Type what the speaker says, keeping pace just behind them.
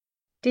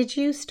Did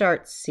you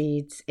start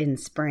seeds in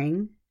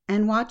spring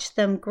and watch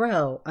them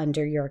grow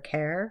under your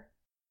care?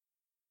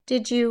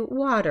 Did you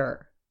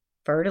water,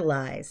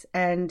 fertilize,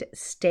 and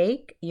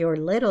stake your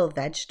little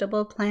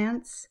vegetable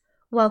plants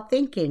while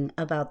thinking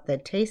about the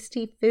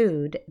tasty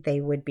food they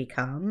would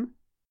become?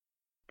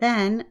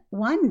 Then,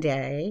 one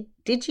day,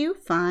 did you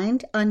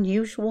find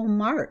unusual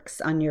marks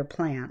on your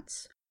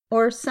plants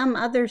or some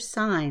other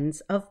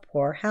signs of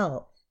poor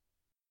health?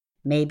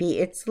 Maybe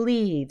its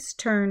leaves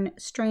turn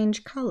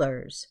strange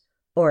colors,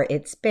 or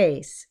its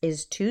base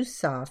is too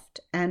soft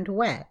and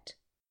wet.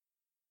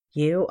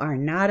 You are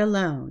not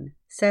alone,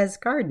 says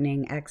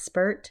gardening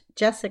expert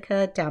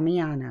Jessica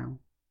Damiano.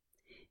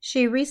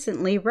 She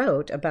recently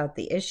wrote about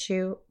the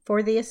issue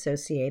for the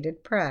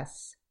Associated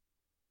Press.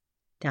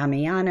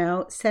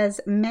 Damiano says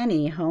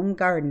many home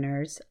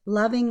gardeners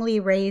lovingly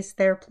raise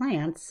their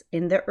plants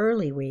in the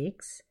early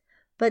weeks,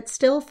 but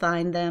still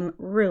find them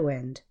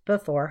ruined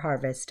before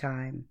harvest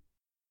time.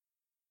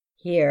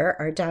 Here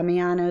are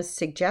Damiano's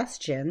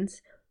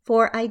suggestions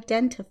for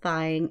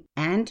identifying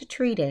and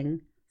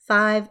treating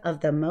 5 of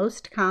the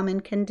most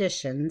common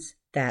conditions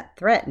that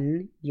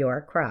threaten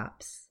your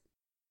crops.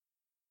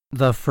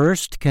 The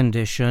first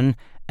condition,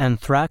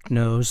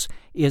 anthracnose,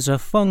 is a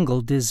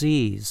fungal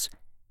disease.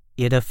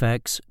 It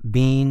affects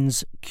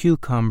beans,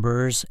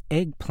 cucumbers,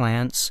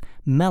 eggplants,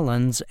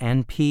 melons,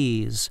 and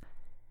peas.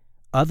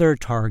 Other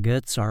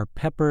targets are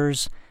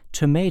peppers,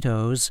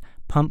 tomatoes,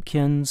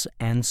 pumpkins,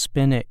 and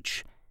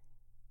spinach.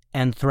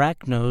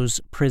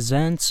 Anthracnose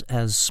presents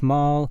as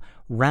small,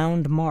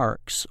 round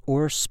marks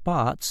or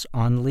spots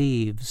on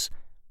leaves.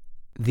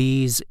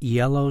 These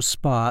yellow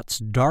spots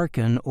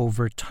darken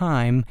over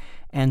time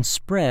and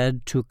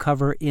spread to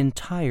cover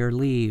entire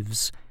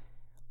leaves.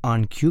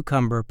 On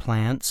cucumber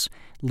plants,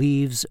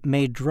 leaves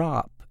may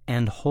drop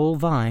and whole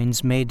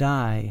vines may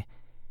die.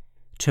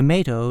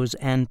 Tomatoes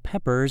and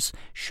peppers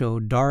show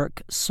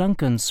dark,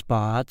 sunken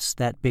spots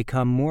that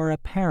become more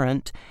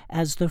apparent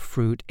as the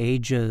fruit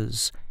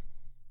ages.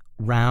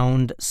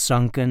 Round,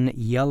 sunken,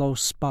 yellow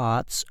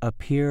spots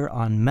appear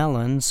on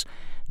melons,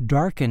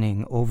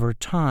 darkening over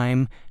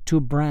time to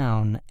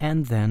brown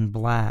and then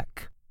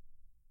black.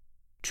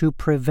 To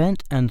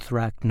prevent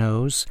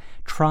anthracnose,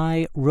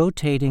 try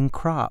rotating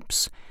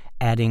crops,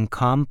 adding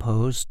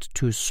compost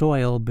to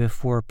soil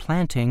before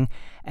planting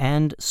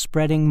and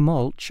spreading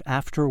mulch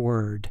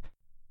afterward.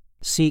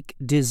 Seek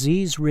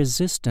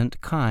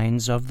disease-resistant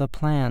kinds of the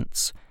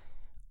plants.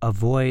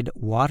 Avoid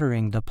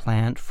watering the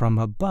plant from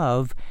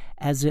above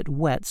as it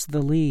wets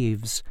the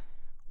leaves.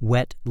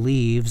 Wet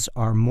leaves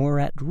are more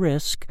at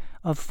risk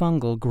of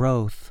fungal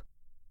growth.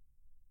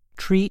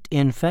 Treat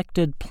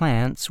infected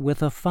plants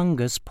with a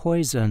fungus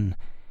poison.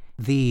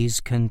 These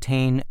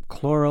contain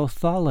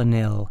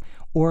chlorothalonil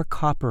or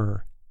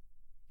copper.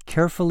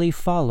 Carefully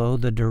follow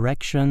the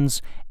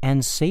directions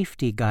and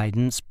safety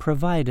guidance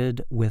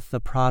provided with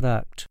the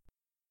product.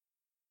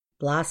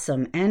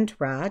 Blossom end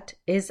rot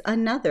is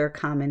another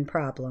common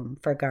problem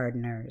for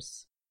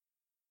gardeners.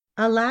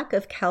 A lack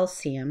of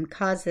calcium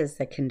causes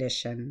the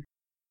condition.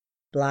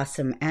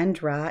 Blossom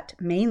end rot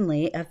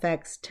mainly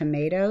affects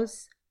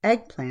tomatoes,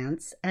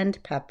 eggplants,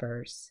 and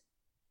peppers.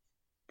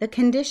 The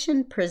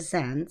condition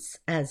presents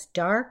as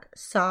dark,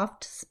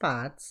 soft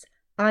spots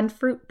on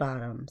fruit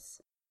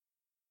bottoms.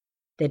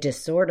 The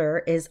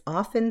disorder is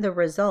often the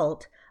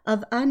result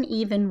of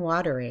uneven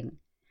watering,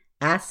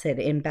 acid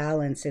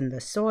imbalance in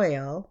the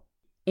soil,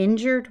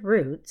 injured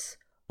roots,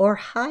 or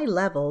high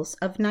levels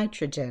of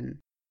nitrogen.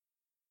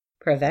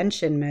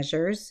 Prevention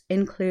measures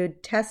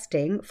include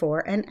testing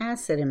for an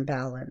acid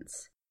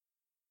imbalance.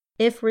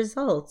 If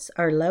results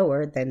are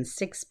lower than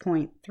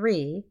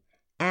 6.3,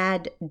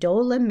 add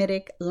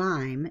dolomitic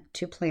lime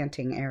to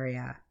planting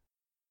area.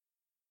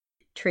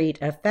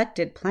 Treat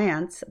affected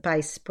plants by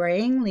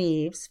spraying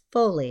leaves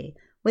fully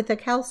with a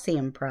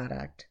calcium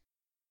product.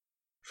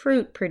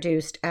 Fruit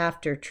produced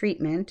after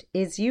treatment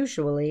is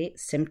usually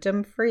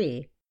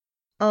symptom-free,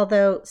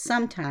 although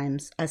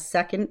sometimes a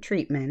second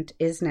treatment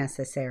is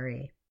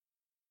necessary.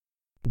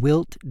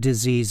 Wilt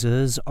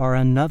diseases are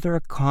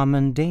another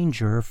common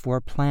danger for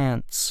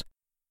plants.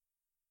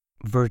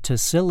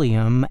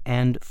 Verticillium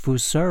and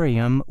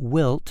Fusarium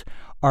wilt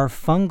are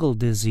fungal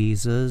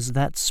diseases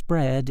that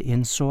spread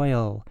in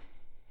soil.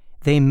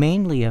 They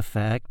mainly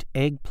affect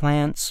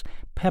eggplants,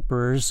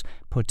 peppers,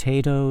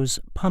 potatoes,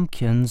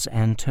 pumpkins,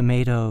 and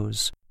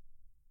tomatoes.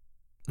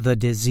 The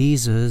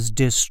diseases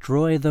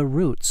destroy the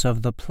roots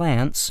of the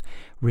plants,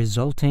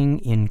 resulting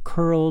in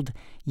curled,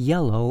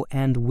 yellow,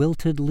 and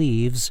wilted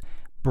leaves,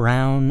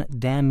 brown,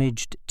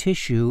 damaged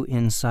tissue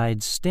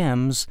inside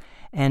stems,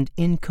 and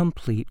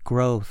incomplete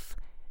growth.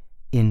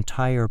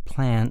 Entire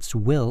plants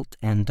wilt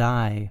and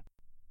die.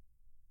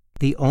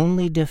 The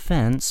only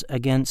defense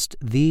against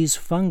these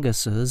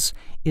funguses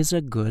is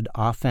a good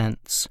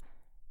offense.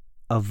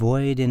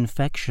 Avoid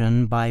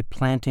infection by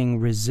planting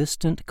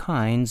resistant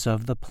kinds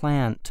of the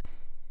plant.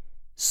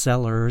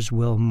 Sellers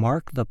will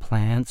mark the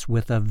plants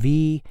with a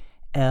V,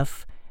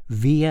 F,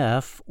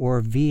 VF,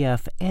 or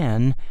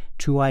VFN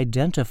to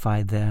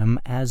identify them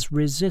as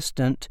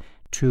resistant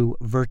to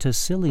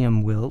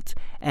verticillium wilt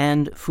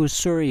and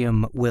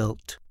fusarium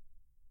wilt.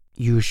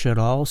 You should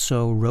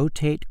also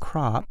rotate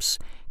crops,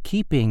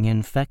 keeping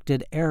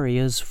infected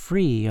areas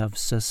free of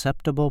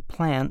susceptible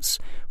plants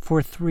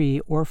for 3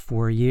 or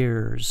 4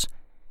 years.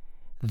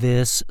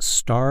 This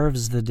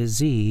starves the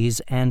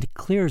disease and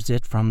clears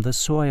it from the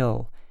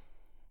soil.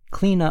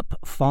 Clean up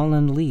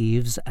fallen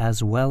leaves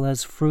as well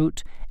as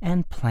fruit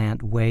and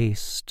plant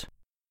waste.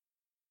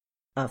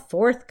 A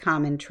fourth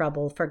common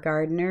trouble for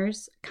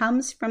gardeners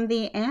comes from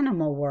the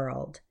animal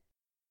world.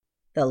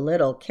 The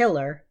little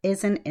killer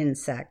is an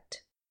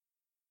insect.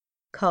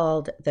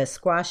 Called the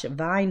squash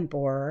vine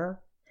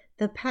borer,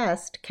 the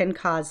pest can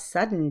cause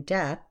sudden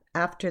death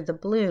after the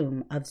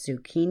bloom of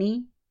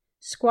zucchini,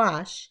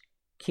 squash,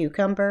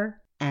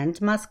 cucumber, and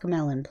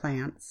muskmelon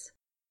plants.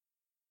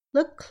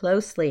 Look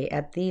closely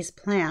at these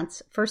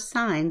plants for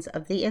signs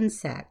of the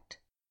insect.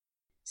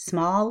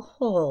 Small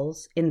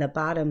holes in the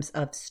bottoms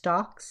of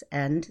stalks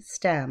and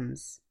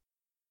stems.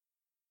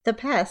 The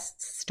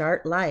pests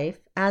start life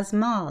as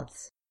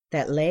moths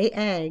that lay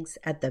eggs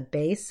at the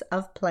base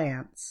of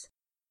plants.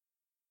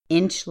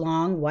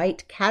 Inch-long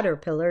white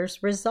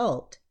caterpillars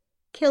result,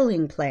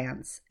 killing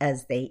plants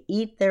as they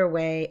eat their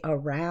way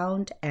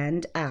around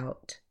and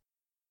out.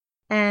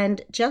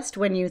 And just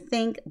when you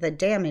think the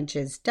damage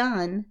is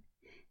done,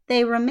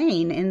 they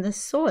remain in the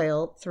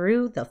soil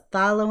through the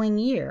following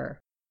year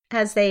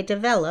as they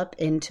develop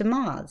into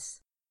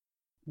moths.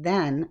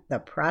 Then the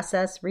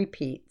process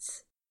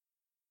repeats.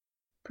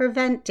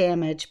 Prevent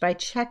damage by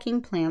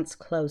checking plants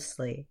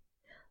closely.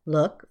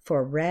 Look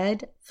for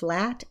red,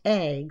 flat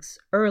eggs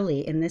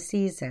early in the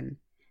season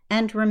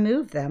and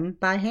remove them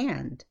by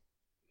hand.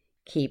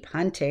 Keep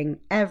hunting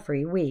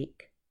every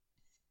week.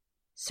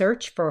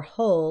 Search for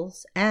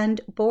holes and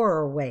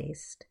borer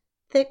waste,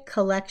 thick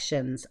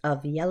collections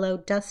of yellow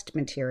dust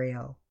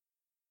material.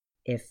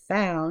 If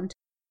found,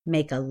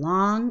 make a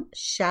long,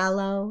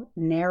 shallow,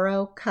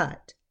 narrow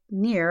cut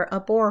near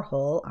a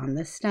borehole on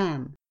the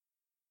stem.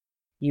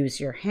 Use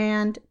your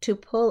hand to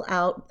pull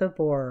out the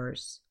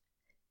borers.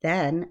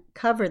 Then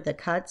cover the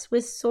cuts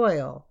with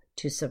soil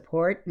to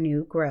support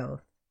new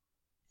growth.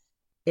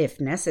 If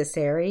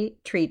necessary,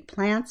 treat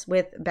plants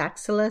with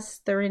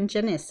Bacillus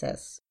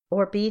thuringiensis,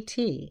 or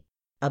BT,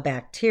 a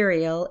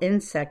bacterial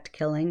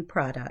insect-killing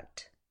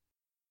product.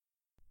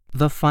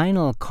 The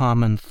final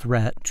common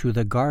threat to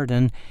the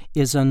garden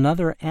is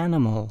another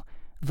animal,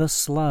 the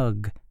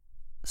slug.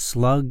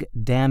 Slug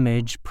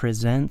damage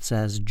presents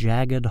as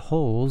jagged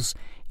holes,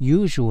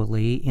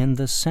 usually in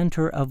the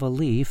center of a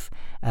leaf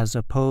as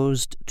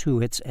opposed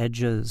to its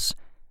edges.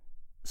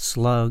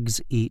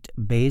 Slugs eat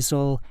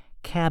basil,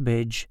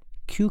 cabbage,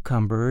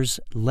 cucumbers,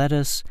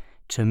 lettuce,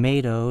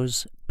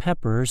 tomatoes,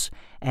 peppers,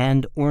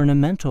 and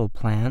ornamental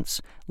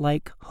plants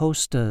like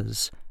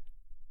hostas.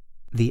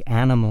 The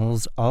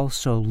animals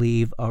also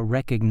leave a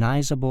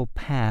recognizable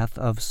path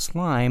of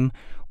slime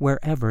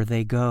wherever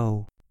they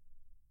go.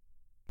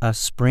 A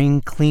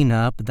spring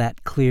cleanup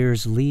that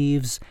clears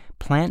leaves,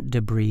 plant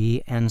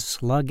debris, and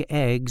slug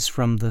eggs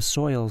from the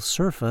soil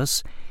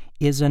surface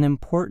is an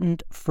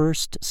important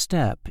first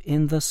step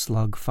in the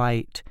slug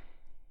fight.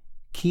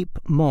 Keep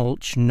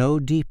mulch no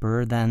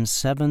deeper than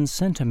 7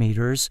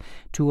 centimeters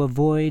to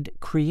avoid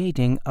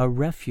creating a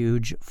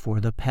refuge for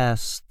the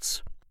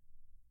pests.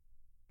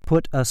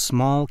 Put a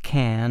small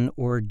can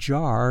or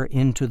jar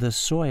into the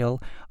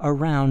soil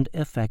around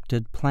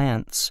affected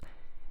plants,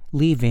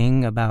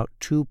 leaving about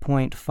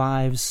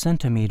 2.5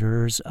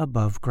 centimeters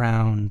above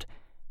ground.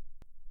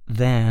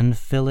 Then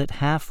fill it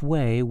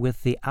halfway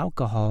with the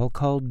alcohol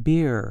called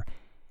beer.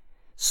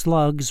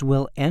 Slugs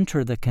will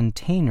enter the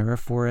container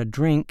for a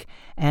drink,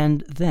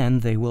 and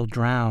then they will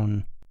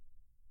drown.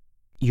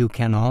 You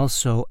can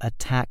also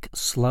attack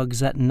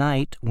slugs at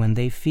night when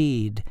they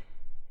feed.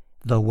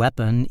 The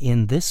weapon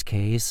in this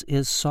case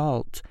is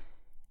salt.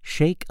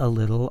 Shake a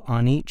little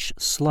on each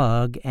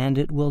slug and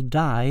it will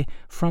die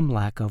from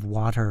lack of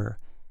water.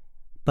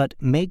 But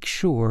make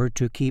sure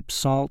to keep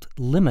salt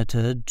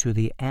limited to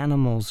the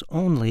animals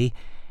only,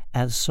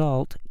 as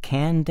salt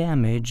can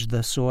damage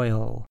the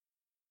soil.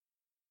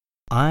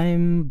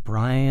 I'm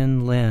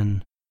Brian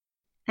Lynn.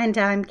 And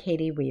I'm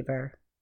Katie Weaver.